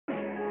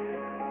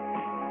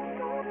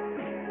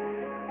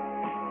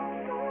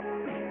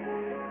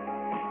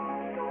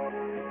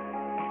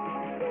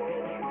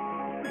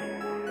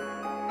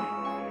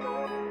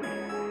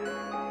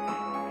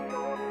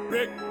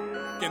Rick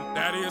and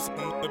Thaddeus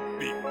on the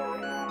beat.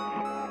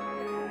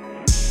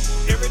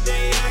 Every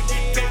day I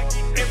get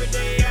cake, every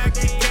day I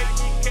get cake.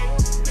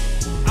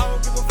 I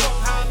don't give a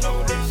fuck how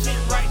long that shit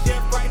right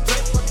there fucking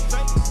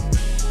take.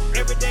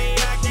 Every day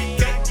I get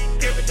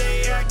cake, every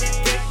day I get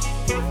cake.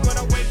 When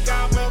I wake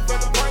up,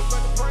 motherfucker break.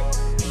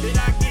 Then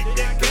I get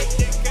that cake.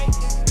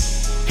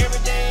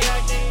 Every day I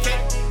get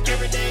cake,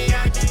 every day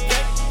I get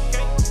cake.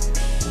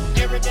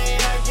 Every day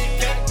I get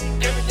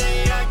cake, every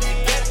day I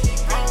get cake.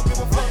 I don't give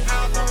a fuck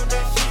how long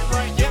that shit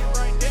right there.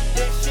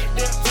 That shit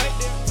there take.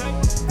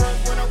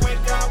 When I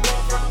wake up,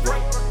 motherfucker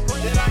break.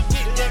 Then I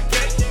get that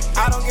cake.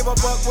 I don't give a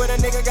fuck what a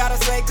nigga gotta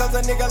say, cause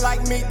a nigga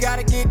like me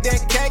gotta get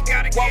that cake.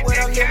 Walk with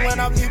a live when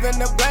I'm leaving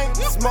the bank.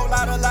 Smoke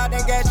loud a lot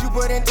and gas you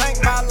put in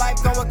tank. My life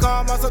come with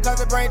karma,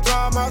 sometimes it bring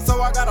drama.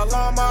 So I got a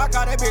llama, I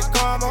call that bitch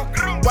karma.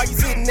 While you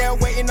sitting there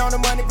waiting on the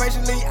money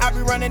patiently, I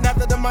be running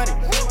after the money.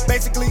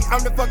 Basically,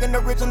 I'm the fucking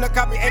original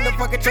copy. Ain't no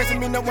fucking tracing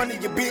me, no wonder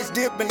your bitch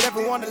dip and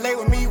never wanna lay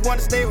with me.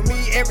 Wanna stay with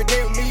me every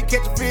day with me.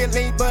 Catch a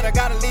feeling, but I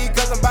gotta leave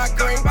cause I'm by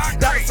cream.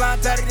 Dollar sign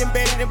tatted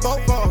embedded in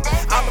both of them.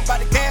 All about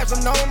the cash,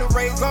 I'm known to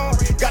raise on.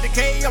 Got the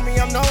K on me,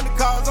 I'm known to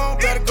cause on.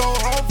 Better go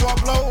home before I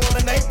blow on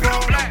the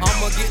napalm.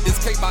 I'ma get this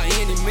cake by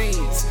any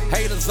means.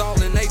 Haters all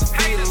in they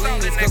feelings,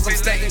 cause I'm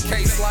stacking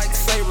case like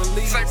say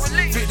release.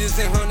 50s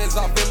and 100s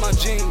off in my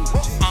jeans.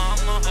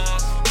 I'm a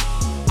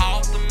hustle,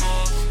 off the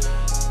muscle.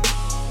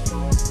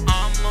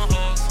 I'm a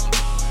hustle,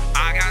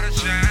 I gotta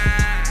shine.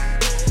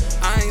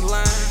 I ain't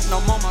lying,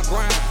 I'm on my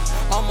grind.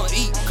 I'ma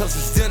eat cause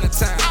it's dinner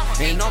time.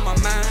 And on my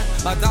mind,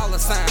 a dollar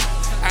sign.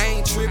 I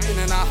ain't tripping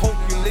and I hope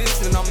you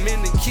listen. I'm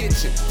in the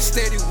kitchen,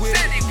 steady with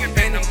it.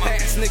 And the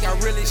packs, nigga, I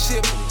really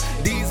ship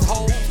them. These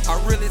hoes, I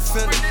really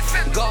send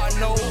them. God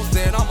knows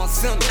that I'm a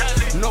sinner.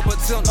 No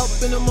pretender. Up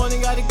in the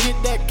morning, gotta get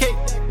that cake.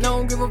 No,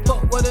 don't give a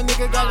fuck what a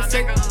nigga gotta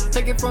say.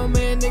 Take it from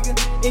a nigga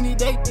any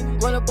day.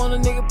 Run up on a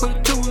nigga, put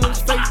a tool in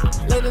his face.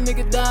 Let a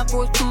nigga die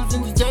for his tools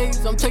in his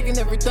J's. I'm taking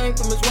everything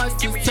from his wife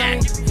to his chain.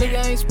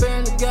 Nigga ain't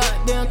sparing the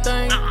goddamn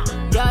thing.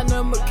 Got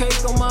nothing but cake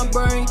on my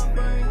brain.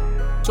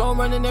 So I'm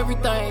running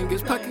everything,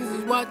 his pockets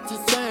is watch the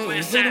same.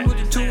 Hitting with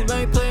the tool,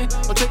 ain't playing.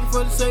 I'm taking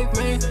for the safe,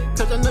 man.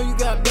 Cause I know you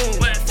got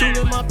bands. Tool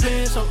in my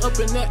pants, I'm up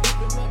in that.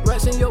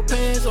 Rats in your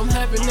pants, I'm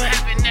having that.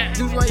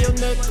 Juice right your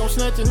neck, I'm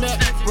snatching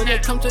that. When they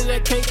come to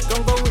that cake,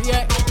 don't go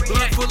react.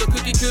 Blood full of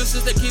cookie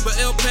cushions, they keep an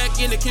L pack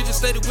in the kitchen,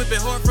 steady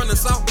whipping hard from the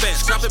south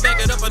batch. Drop it, back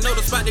it up, I know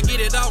the spot to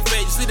get it off at.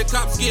 You see the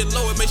cops get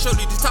low and make sure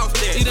that you talk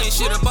that. It ain't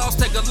shit, a boss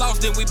take a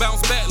loss, then we bounce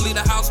back. Leave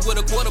the house with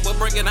a quarter, but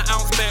bringing an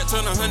ounce back.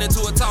 Turn 100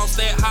 to a toss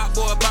that. Hot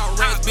boy about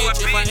rats,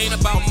 bitch. If I ain't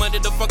about money,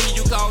 the fuck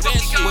you call that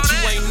shit? What you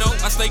ain't know,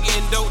 I stay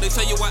getting dope. They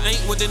tell you I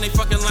ain't, well then they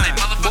fucking lying.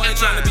 Boy ain't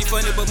trying to be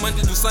funny, but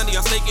Monday through Sunday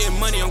I stay getting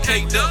money. I'm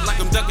caked up like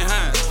I'm ducking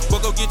high.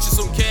 Boy, go get you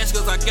some cash,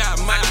 cause I got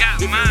mine.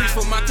 If you reach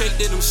for my cake,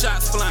 then them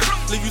shots flying.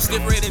 Leave you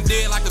slip red and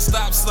dead like a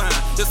stop sign.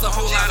 There's a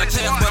whole lot of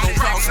cash, but don't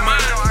cross mine.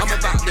 I'm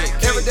about that cake.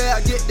 Every day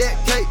I get that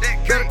cake.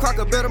 Better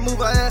crocker, better move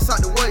her ass out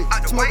the way.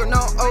 Smoking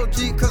on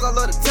OG, cause I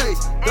love the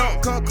taste.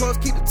 Don't come close,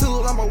 keep the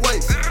tool on my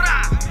waist.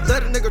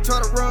 Let a nigga try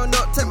to run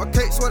up, take my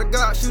cake, swear to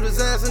God, shoot his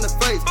ass in the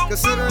face.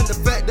 Considering the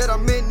fact that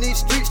I'm in these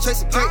streets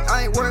chasing cake,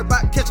 I ain't worried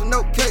about catching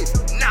no case.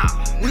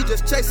 We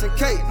just chasing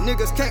cake,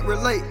 niggas can't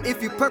relate.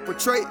 If you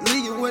perpetrate,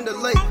 leave you in the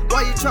lake.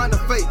 Why you trying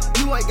to fake?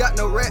 You ain't got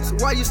no rats.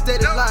 Why you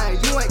steady lying?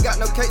 You ain't got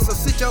no cake, so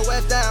sit your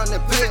ass down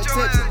and pay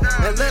attention.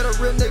 And let a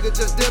real nigga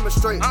just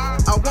demonstrate. I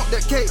want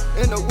that cake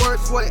in the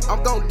worst way.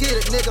 I'm gon' get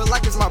it, nigga,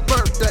 like it's my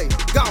birthday.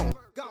 Gone.